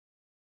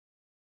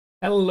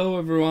Hello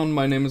everyone,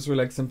 my name is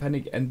Relax and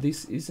Panic and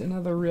this is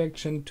another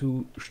reaction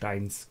to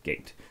Steins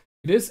Gate.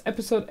 It is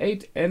episode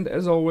 8 and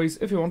as always,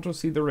 if you want to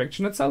see the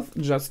reaction itself,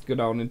 just go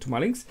down into my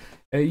links.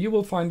 You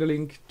will find a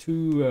link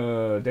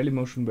to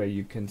Dailymotion where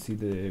you can see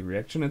the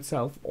reaction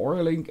itself, or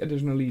a link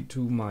additionally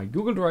to my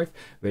Google Drive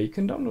where you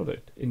can download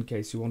it in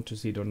case you want to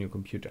see it on your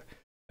computer.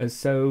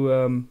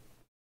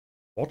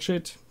 Watch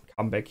it,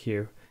 come back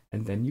here,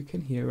 and then you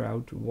can hear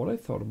out what I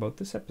thought about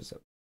this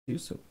episode. See you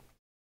soon.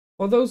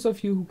 For those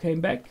of you who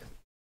came back,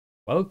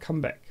 welcome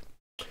back.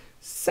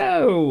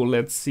 So,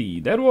 let's see.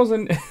 That was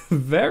a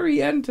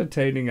very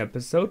entertaining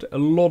episode. A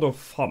lot of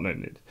fun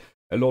in it.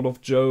 A lot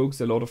of jokes,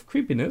 a lot of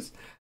creepiness.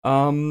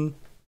 So,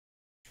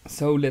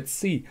 let's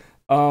see.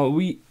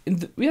 We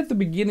at the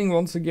beginning,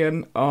 once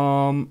again,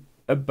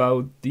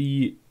 about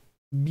the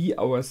Be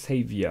Our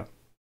Savior.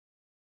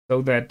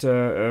 So that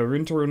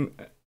Rintorin,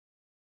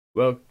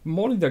 well,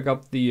 Molida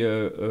got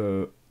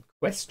the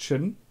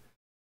question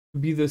to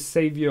be the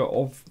savior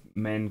of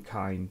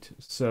mankind,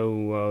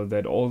 so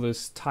that all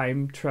this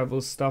time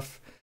travel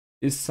stuff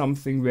is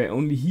something where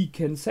only he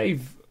can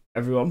save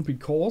everyone,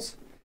 because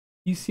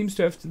he seems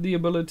to have the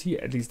ability,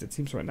 at least it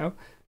seems right now,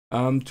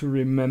 to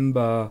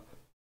remember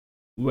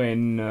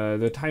when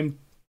the time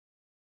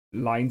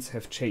lines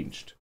have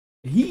changed.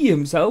 He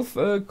himself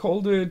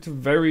called it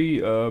very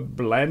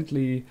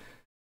blandly,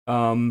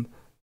 what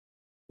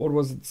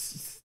was it,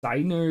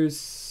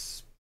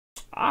 Steiner's,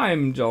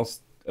 I'm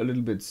just a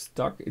little bit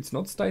stuck. It's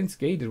not Steins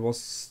Gate, it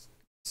was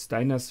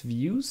Steiner's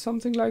View,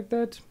 something like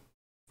that.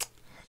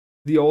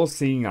 The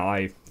all-seeing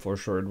eye, for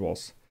sure it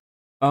was.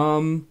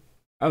 Oh,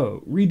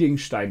 Reading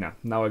Steiner.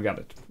 Now I got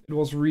it. It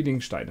was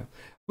Reading Steiner.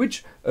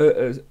 Which,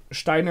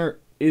 Steiner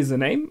is a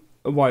name,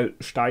 while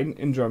Stein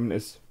in German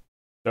is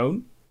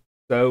stone.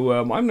 So,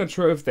 I'm not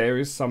sure if there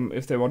is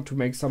if they want to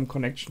make some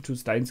connection to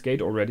Steins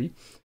Gate already.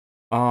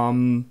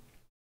 Normally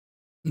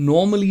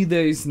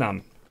there is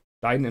none.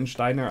 Stein and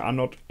Steiner are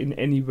not in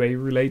any way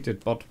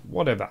related, but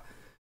whatever.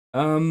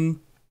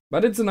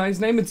 But it's a nice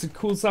name, it's a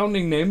cool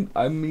sounding name.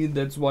 I mean,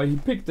 that's why he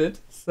picked it.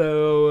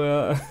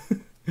 So,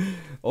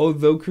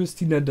 although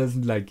Christina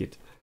doesn't like it.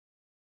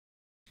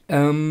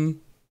 However,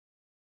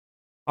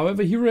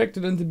 he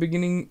reacted in the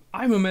beginning,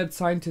 I'm a mad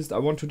scientist, I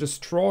want to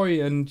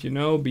destroy and, you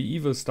know, be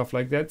evil, stuff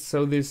like that.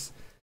 So this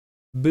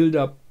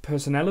build-up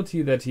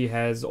personality that he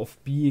has of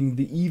being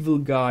the evil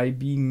guy,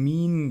 being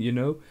mean, you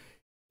know,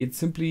 it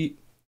simply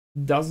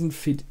doesn't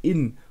fit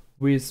in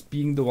with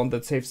being the one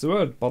that saves the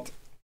world. But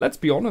let's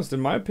be honest, in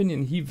my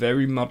opinion, he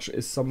very much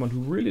is someone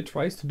who really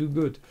tries to do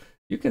good.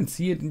 You can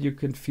see it and you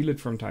can feel it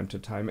from time to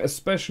time,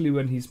 especially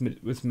when he's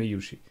with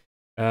Miyushi.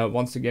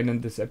 Once again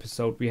in this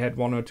episode we had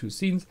 1 or 2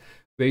 scenes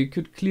where you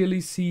could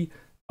clearly see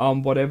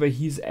whatever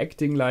he's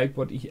acting like,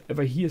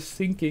 whatever he is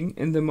thinking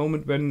in the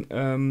moment when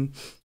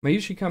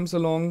Miyushi comes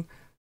along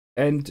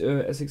and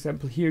as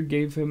example here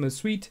gave him a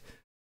sweet.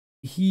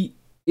 He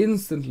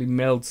instantly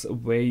melts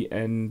away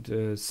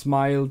and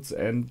smiles,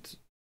 and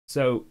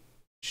so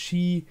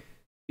she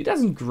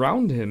doesn't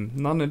ground him,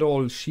 none at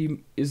all.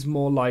 She is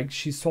more like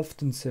she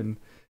softens him,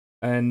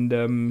 and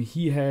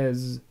he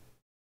has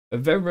a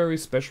very, very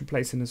special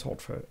place in his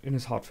heart for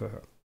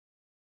her.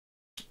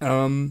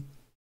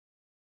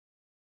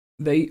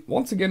 They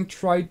once again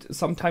tried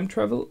some time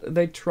travel.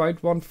 They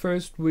tried one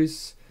first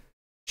with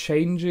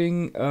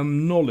changing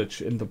knowledge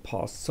in the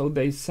past. So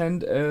they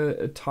sent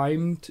a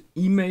timed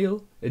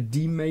email, a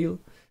D-mail,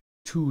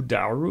 to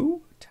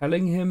Daru,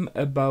 telling him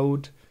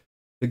about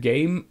the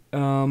game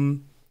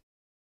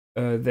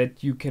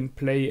that you can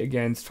play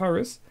against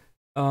Faris,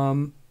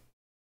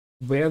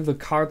 where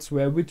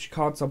which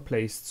cards are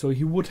placed. So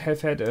he would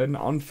have had an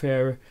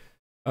unfair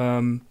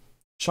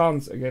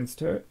chance against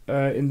her,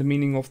 in the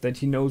meaning of that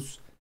he knows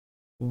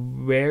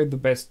where the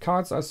best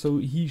cards are, so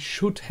he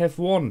should have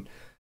won.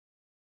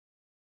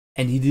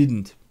 And he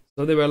didn't.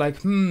 So they were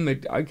like,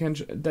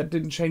 that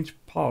didn't change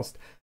past.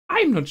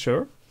 I'm not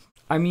sure.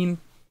 I mean,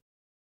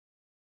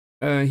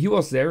 he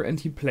was there and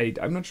he played.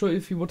 I'm not sure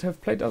if he would have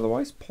played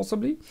otherwise,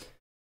 possibly.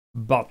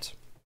 But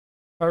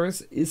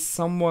Paris is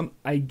someone,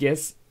 I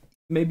guess,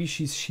 maybe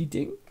she's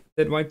cheating.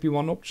 That might be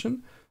one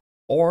option.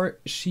 Or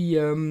she,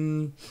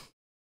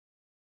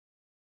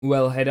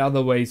 well, had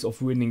other ways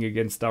of winning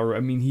against Daru. I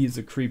mean, he is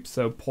a creep,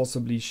 so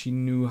possibly she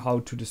knew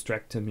how to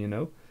distract him, you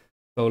know?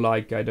 So,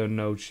 like, I don't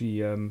know,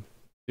 she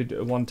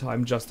did one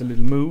time just a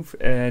little move,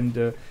 and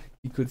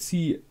he could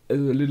see a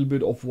little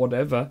bit of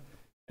whatever,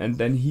 and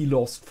then he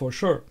lost for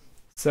sure.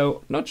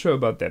 So, not sure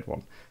about that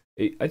one.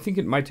 I think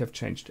it might have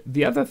changed.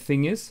 The other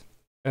thing is,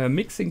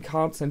 mixing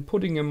cards and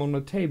putting them on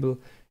a table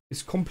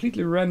is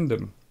completely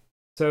random.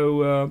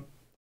 So,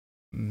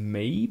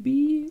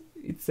 maybe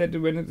it's said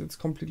when it's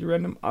completely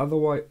random.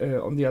 Otherwise,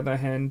 on the other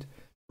hand,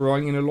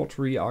 drawing in a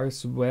lottery are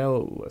as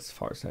well, as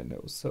far as I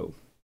know. So,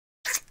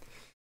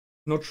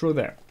 not sure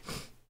there.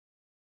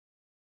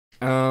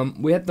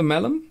 We had the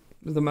melon.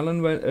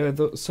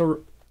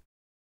 So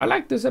I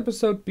like this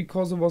episode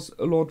because it was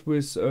a lot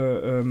with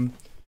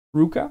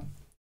Ruka,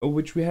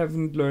 which we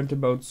haven't learned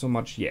about so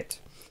much yet.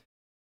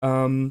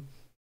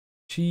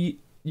 She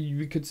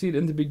we could see it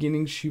in the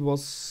beginning. She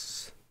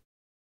was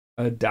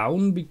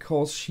down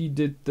because she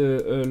did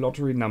the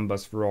lottery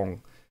numbers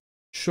wrong.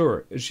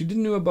 Sure, she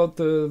didn't know about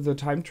the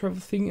time travel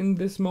thing in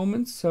this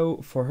moment.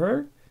 So for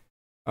her,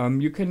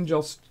 you can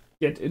just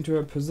get into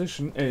her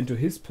position, into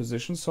his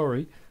position.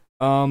 Sorry,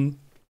 and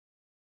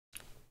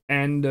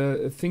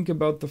think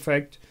about the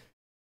fact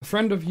a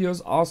friend of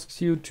yours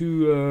asks you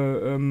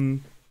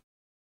to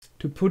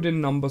put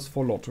in numbers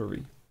for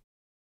lottery,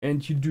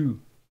 and you do,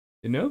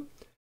 you know,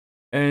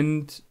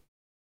 and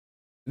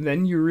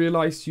then you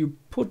realize you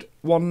put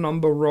one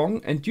number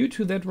wrong, and due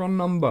to that wrong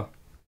number,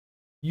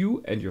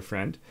 you and your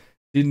friend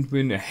didn't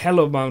win a hell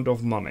amount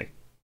of money.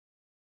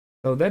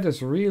 So that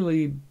is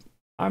really,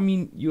 I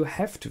mean, you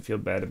have to feel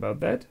bad about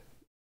that.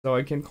 So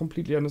I can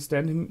completely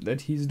understand him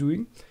that he's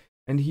doing,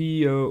 and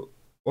he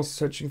was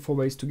searching for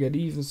ways to get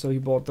even. So he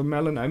bought the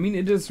melon. I mean,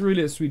 it is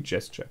really a sweet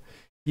gesture.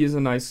 He is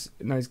a nice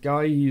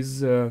guy.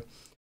 He's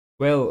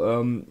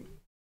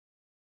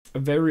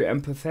very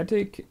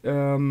empathetic,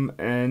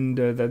 and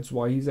that's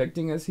why he's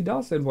acting as he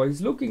does, and why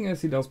he's looking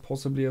as he does,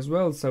 possibly as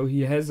well. So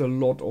he has a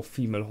lot of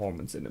female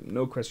hormones in him,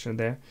 no question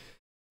there.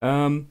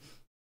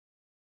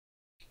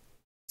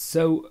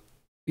 So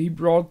he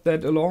brought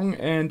that along,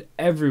 and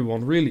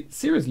everyone, really,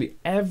 seriously,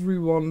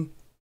 everyone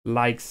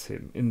likes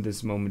him in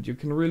this moment. You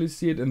can really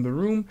see it in the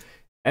room.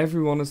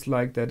 Everyone is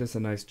like, that is a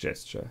nice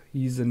gesture.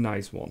 He's a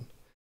nice one.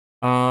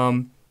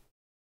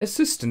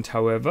 Assistant,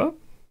 however,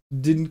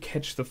 didn't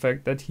catch the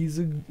fact that he's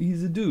a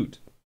dude,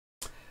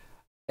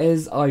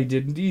 as I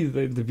didn't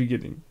either in the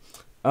beginning,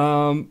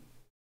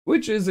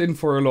 which is in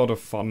for a lot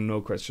of fun,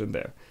 no question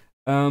there.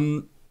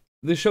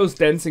 The show's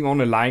dancing on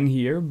a line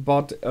here,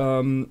 but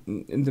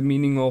in the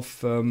meaning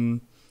of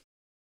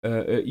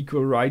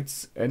equal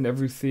rights and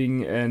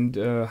everything, and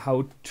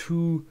how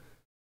to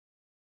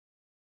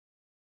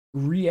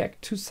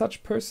react to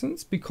such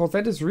persons, because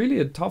that is really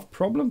a tough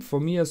problem for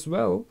me as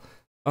well.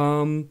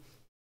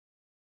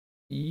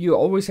 You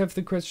always have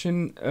the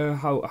question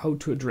how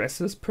to address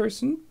this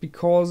person,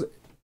 because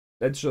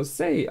let's just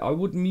say I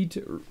would meet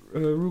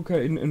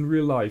Ruka in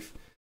real life.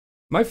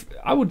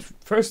 I would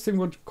first thing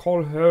would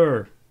call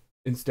her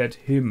instead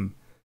him,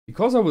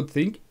 because I would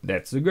think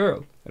that's a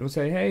girl. I would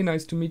say, hey,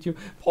 nice to meet you.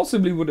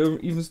 Possibly would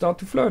even start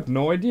to flirt.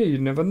 No idea, you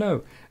never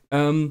know.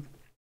 And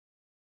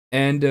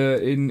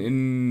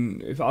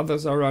if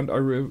others are around, I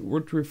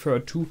would refer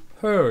to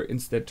her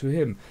instead to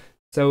him.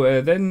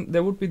 So then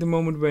there would be the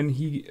moment when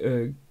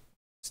he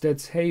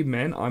states, hey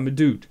man, I'm a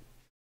dude.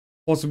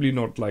 Possibly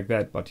not like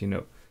that, but you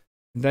know.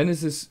 And then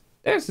there's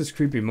this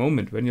creepy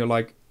moment when you're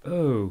like,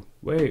 oh,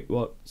 wait,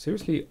 what?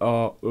 Seriously?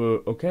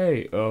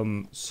 Okay,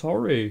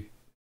 sorry.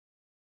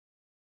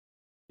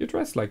 You're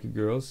dressed like a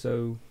girl,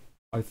 so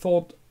I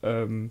thought,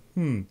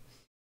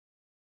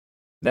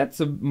 that's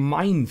a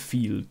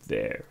minefield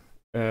there.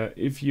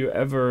 If you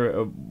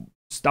ever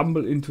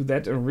stumble into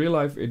that in real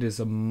life, it is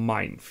a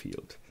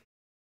minefield.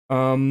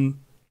 But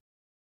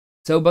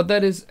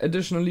that is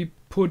additionally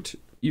put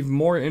even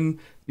more in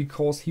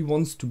because he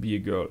wants to be a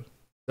girl.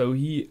 So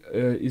he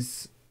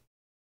is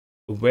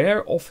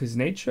aware of his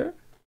nature.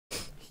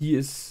 He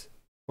is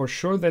for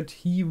sure that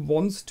he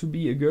wants to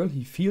be a girl.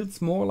 He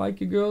feels more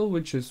like a girl,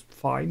 which is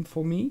fine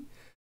for me.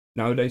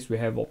 Nowadays we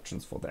have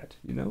options for that,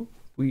 you know.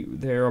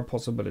 There are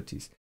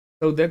possibilities.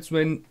 So that's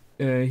when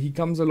he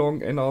comes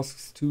along and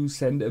asks to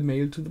send a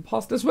mail to the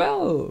past as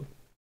well.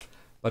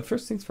 But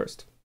first things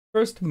first.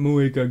 First,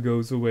 Moeka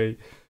goes away.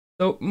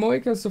 So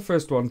Moeka is the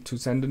first one to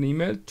send an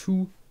email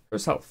to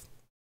herself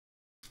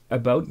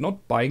about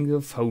not buying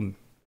the phone.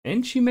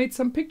 And she made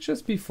some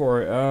pictures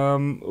before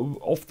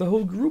of the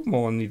whole group,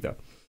 more or neither.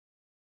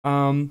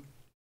 Now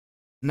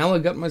I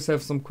got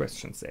myself some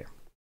questions there.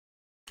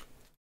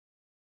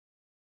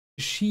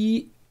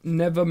 She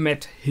never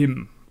met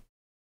him.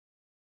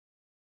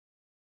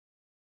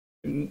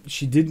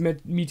 She did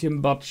meet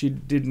him, but she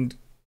didn't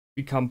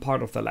become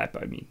part of the lab,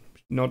 I mean.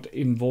 Not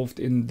involved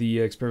in the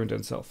experiment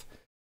itself.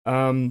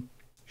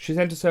 She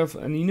sent herself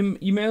an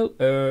email,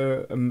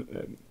 a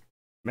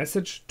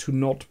message to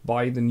not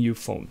buy the new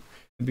phone.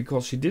 And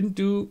because she didn't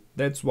do,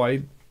 that's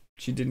why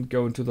she didn't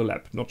go into the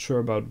lab. Not sure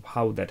about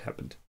how that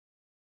happened.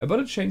 But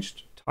it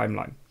changed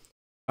timeline.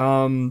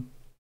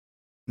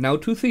 Now,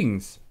 two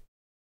things.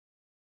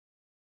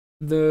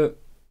 The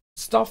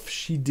stuff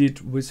she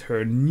did with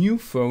her new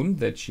phone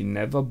that she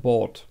never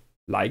bought,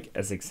 like,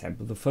 as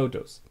example, the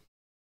photos.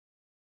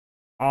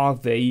 Are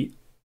they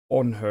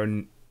on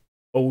her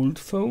old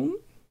phone?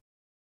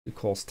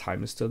 Because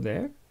time is still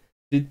there.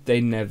 Did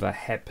they never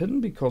happen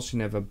because she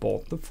never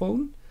bought the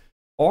phone?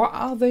 Or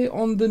are they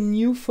on the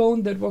new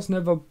phone that was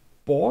never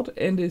bought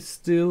and is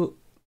still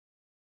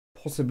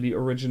possibly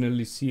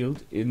originally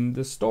sealed in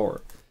the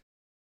store?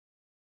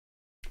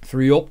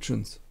 3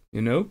 options,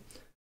 you know?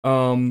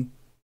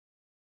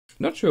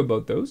 Not sure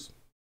about those.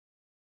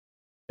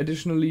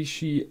 Additionally,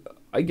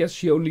 I guess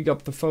she only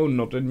got the phone,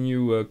 not a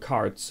new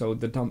card, so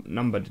the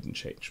number didn't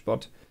change.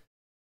 But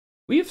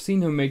we have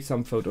seen her make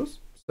some photos,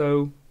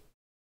 so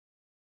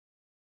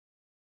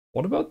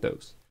what about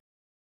those?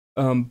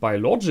 by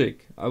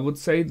logic, I would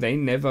say they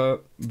never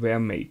were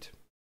made.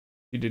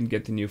 She didn't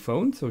get the new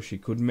phone, so she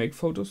couldn't make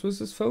photos with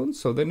this phone,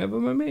 so they never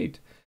were made.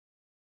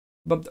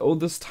 But all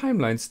this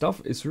timeline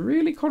stuff is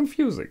really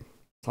confusing.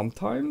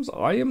 Sometimes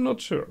I am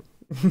not sure.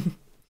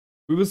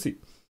 We will see.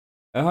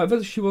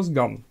 However, she was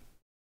gone.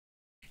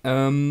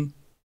 And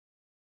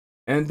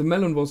the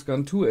melon was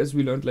gone too, as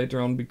we learned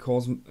later on,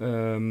 because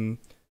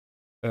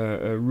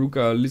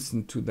Ruka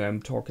listened to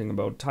them talking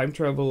about time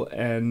travel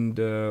and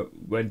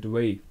went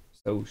away.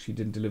 So she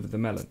didn't deliver the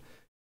melon.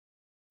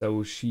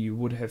 So she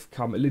would have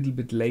come a little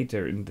bit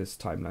later in this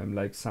timeline,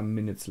 like some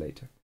minutes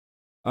later.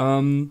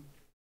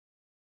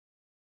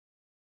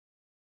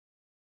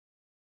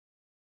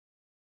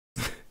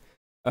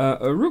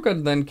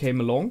 Ruka then came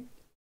along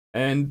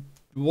and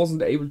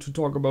wasn't able to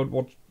talk about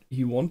what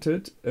he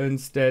wanted.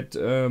 Instead,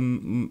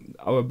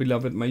 our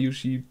beloved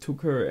Mayushi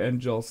took her and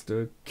just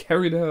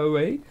carried her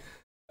away.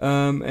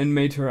 And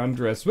made her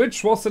undress,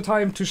 which was the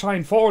time to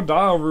shine for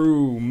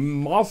Daru,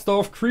 master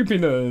of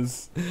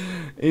creepiness.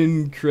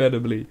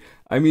 Incredibly.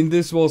 I mean,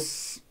 this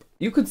was...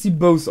 You could see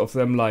both of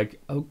them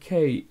like,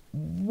 okay,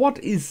 what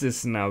is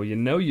this now? You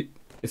know,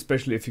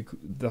 especially if you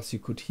thus you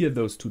could hear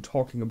those two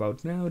talking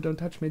about, no, don't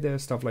touch me there,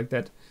 stuff like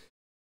that.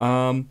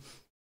 And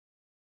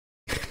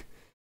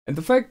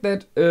the fact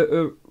that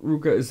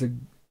Ruka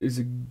is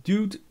a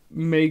dude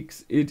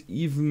makes it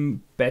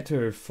even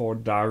better for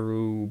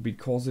Daru,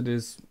 because it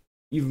is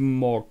even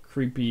more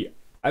creepy.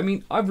 I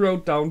mean, I've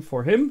wrote down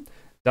for him,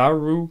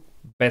 Daru,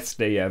 best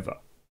day ever.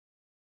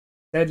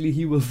 Sadly,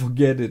 he will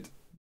forget it,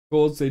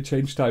 because they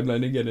changed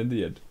timeline again in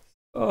the end.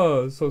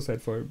 Oh, so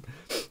sad for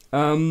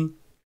him.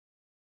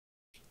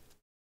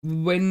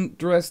 When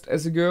dressed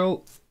as a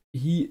girl,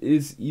 he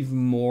is even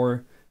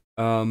more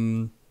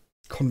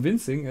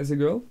convincing as a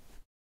girl.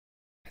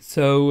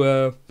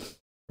 So,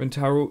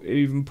 Rentaro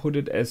even put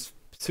it as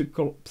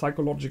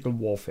psychological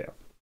warfare,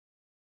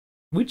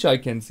 which I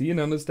can see and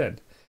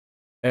understand.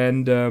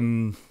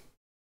 And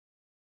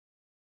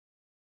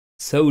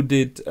so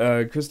did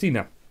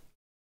Christina.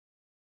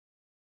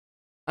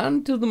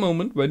 Until the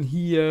moment when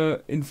he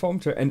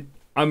informed her, and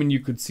I mean, you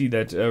could see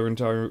that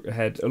Rentaro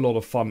had a lot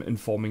of fun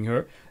informing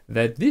her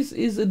that this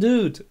is a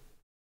dude.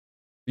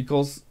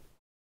 Because,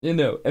 you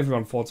know,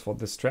 everyone falls for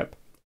this trap.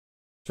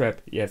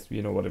 Trap, yes,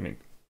 you know what I mean.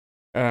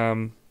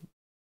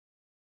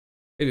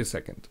 Wait a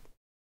second.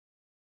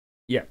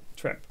 Yeah,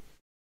 trap.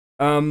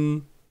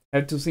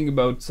 Had to think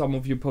about, some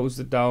of you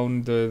posted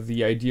down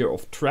the idea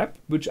of trap,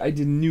 which I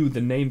didn't knew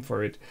the name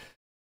for it.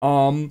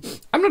 I'm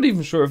not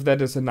even sure if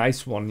that is a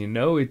nice one, you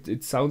know?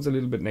 It sounds a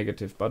little bit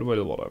negative, but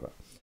well, whatever.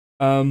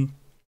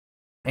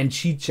 And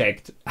she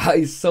checked.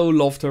 I so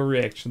loved her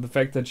reaction. The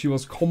fact that she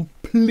was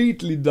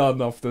completely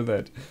done after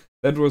that.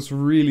 That was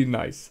really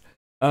nice.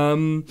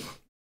 That's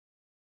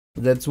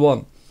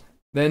one.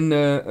 Then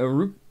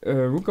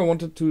Ruka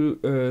wanted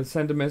to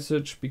send a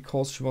message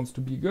because she wants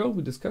to be a girl.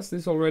 We discussed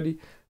this already.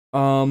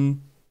 And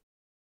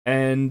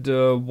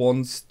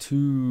wants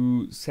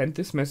to send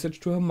this message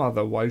to her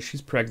mother while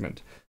she's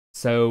pregnant.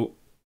 So,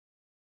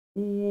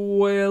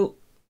 well,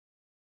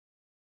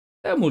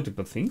 there are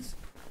multiple things.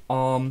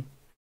 While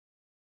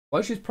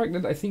she's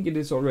pregnant, I think it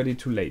is already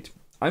too late.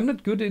 I'm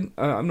not good in.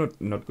 I'm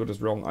not good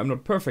is wrong. I'm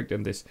not perfect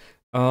in this.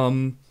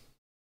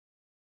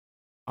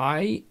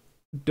 I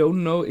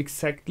don't know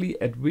exactly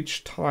at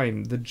which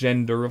time the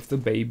gender of the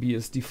baby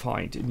is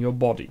defined in your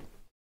body.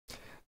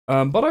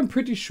 But I'm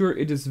pretty sure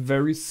it is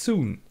very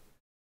soon.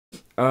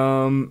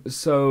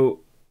 So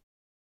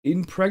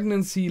in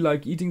pregnancy,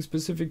 like eating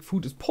specific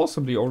food is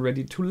possibly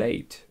already too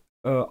late.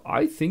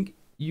 I think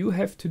you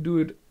have to do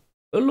it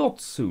a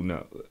lot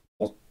sooner,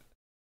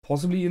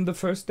 possibly in the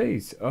first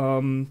days.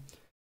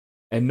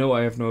 And no,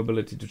 I have no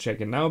ability to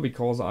check it now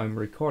because I'm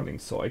recording,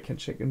 so I can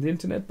check in the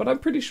internet. But I'm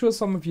pretty sure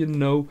some of you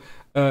know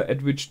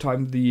at which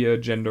time the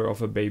gender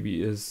of a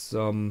baby is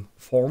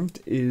formed,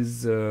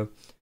 is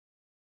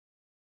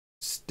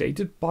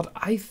stated. But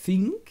I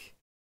think,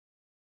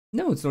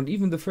 no, it's not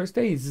even the first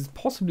days. It's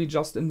possibly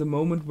just in the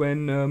moment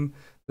when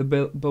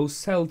both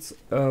cells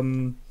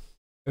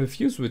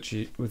fuse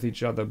with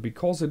each other,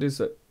 because it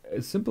is a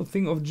simple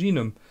thing of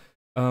genome.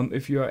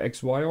 If you are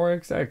XY or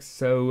XX,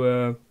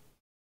 so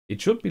it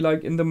should be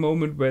like in the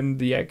moment when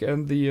the egg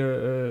and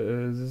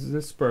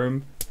the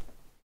sperm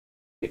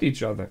hit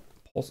each other,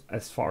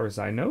 as far as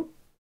I know.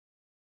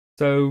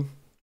 So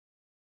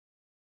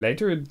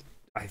later,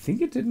 I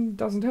think it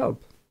doesn't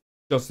help.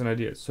 Just an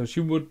idea. So she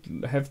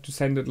would have to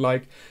send it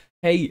like,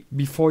 hey,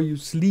 before you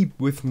sleep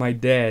with my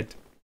dad,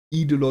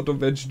 eat a lot of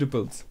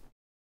vegetables,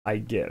 I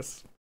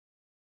guess.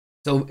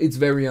 So it's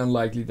very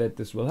unlikely that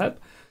this will help.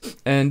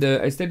 And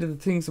I stated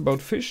the things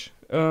about fish,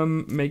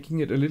 making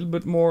it a little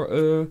bit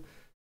more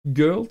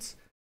girls.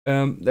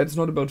 That's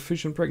not about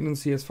fish and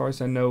pregnancy, as far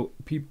as I know.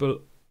 People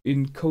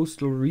in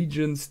coastal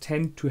regions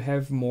tend to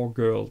have more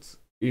girls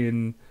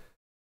in,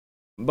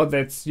 but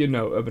that's, you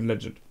know, urban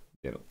legend.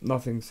 You know,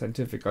 nothing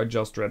scientific. I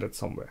just read it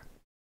somewhere.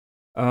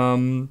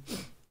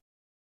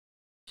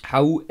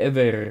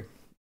 However,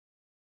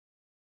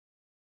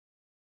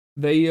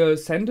 they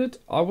sent it.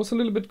 I was a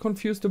little bit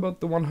confused about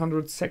the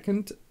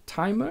 100-second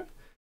timer,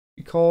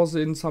 because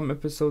in some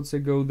episodes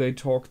ago they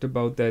talked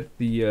about that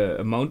the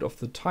amount of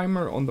the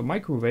timer on the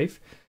microwave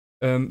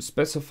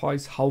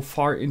specifies how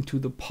far into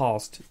the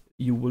past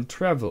you will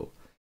travel.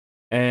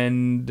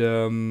 And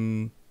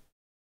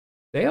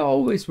they are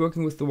always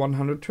working with the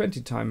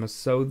 120 timers,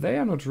 so they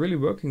are not really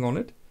working on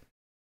it.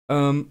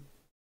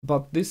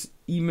 But this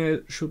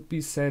email should be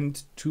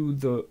sent to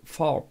the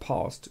far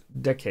past,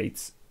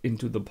 decades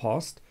into the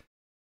past,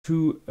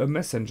 to a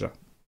messenger.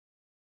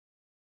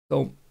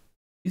 So,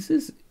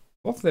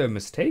 was there a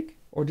mistake,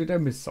 or did I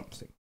miss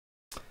something?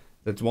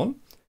 That's one.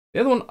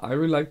 The other one, I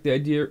really like the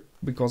idea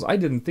because I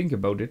didn't think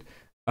about it.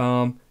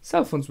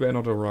 Cell phones were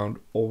not around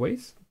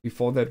always.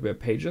 Before that were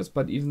pagers,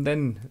 but even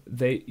then,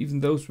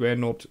 even those were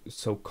not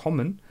so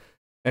common.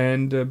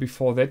 And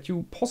before that,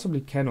 you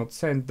possibly cannot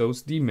send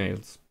those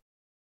D-mails.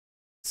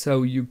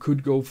 So you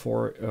could go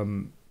for,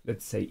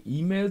 let's say,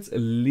 emails a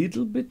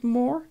little bit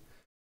more.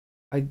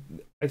 I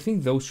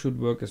think those should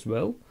work as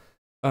well.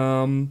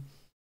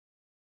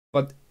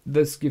 But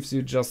this gives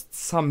you just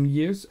some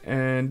years,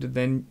 and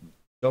then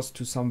just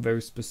to some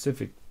very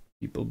specific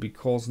people,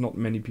 because not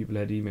many people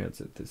had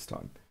emails at this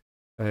time.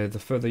 The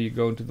further you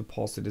go into the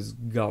past, it is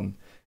gone.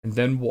 And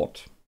then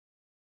what?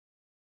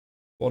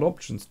 What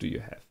options do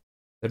you have?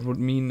 That would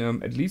mean,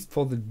 at least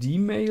for the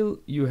D-mail,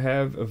 you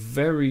have a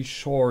very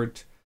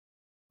short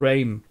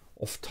frame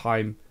of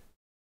time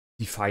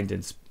defined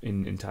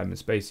in time and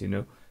space, you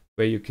know,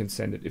 where you can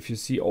send it. If you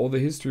see all the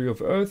history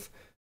of Earth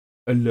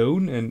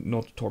alone, and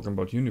not talking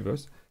about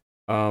universe,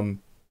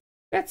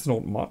 that's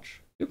not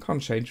much. You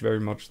can't change very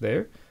much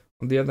there.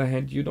 On the other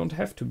hand, you don't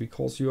have to,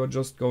 because you are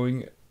just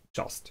going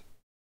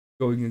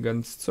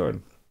against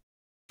CERN.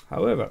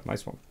 However,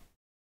 nice one.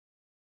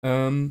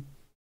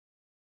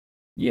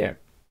 Yeah,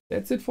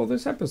 that's it for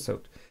this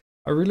episode.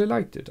 I really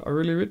liked it. I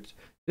really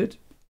did.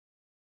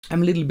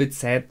 I'm a little bit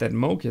sad that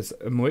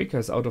Moeka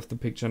is out of the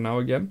picture now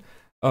again.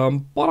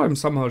 But I'm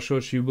somehow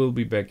sure she will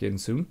be back in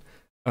soon.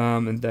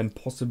 And then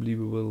possibly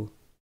we will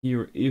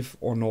hear if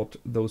or not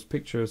those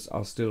pictures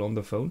are still on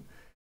the phone.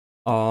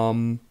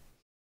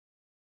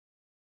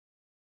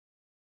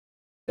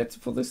 That's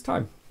it for this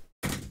time.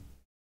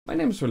 My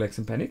name is Relax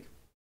and Panic.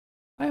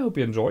 I hope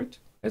you enjoyed.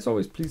 As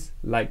always, please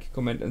like,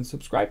 comment, and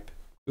subscribe.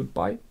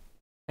 Goodbye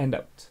and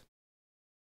out.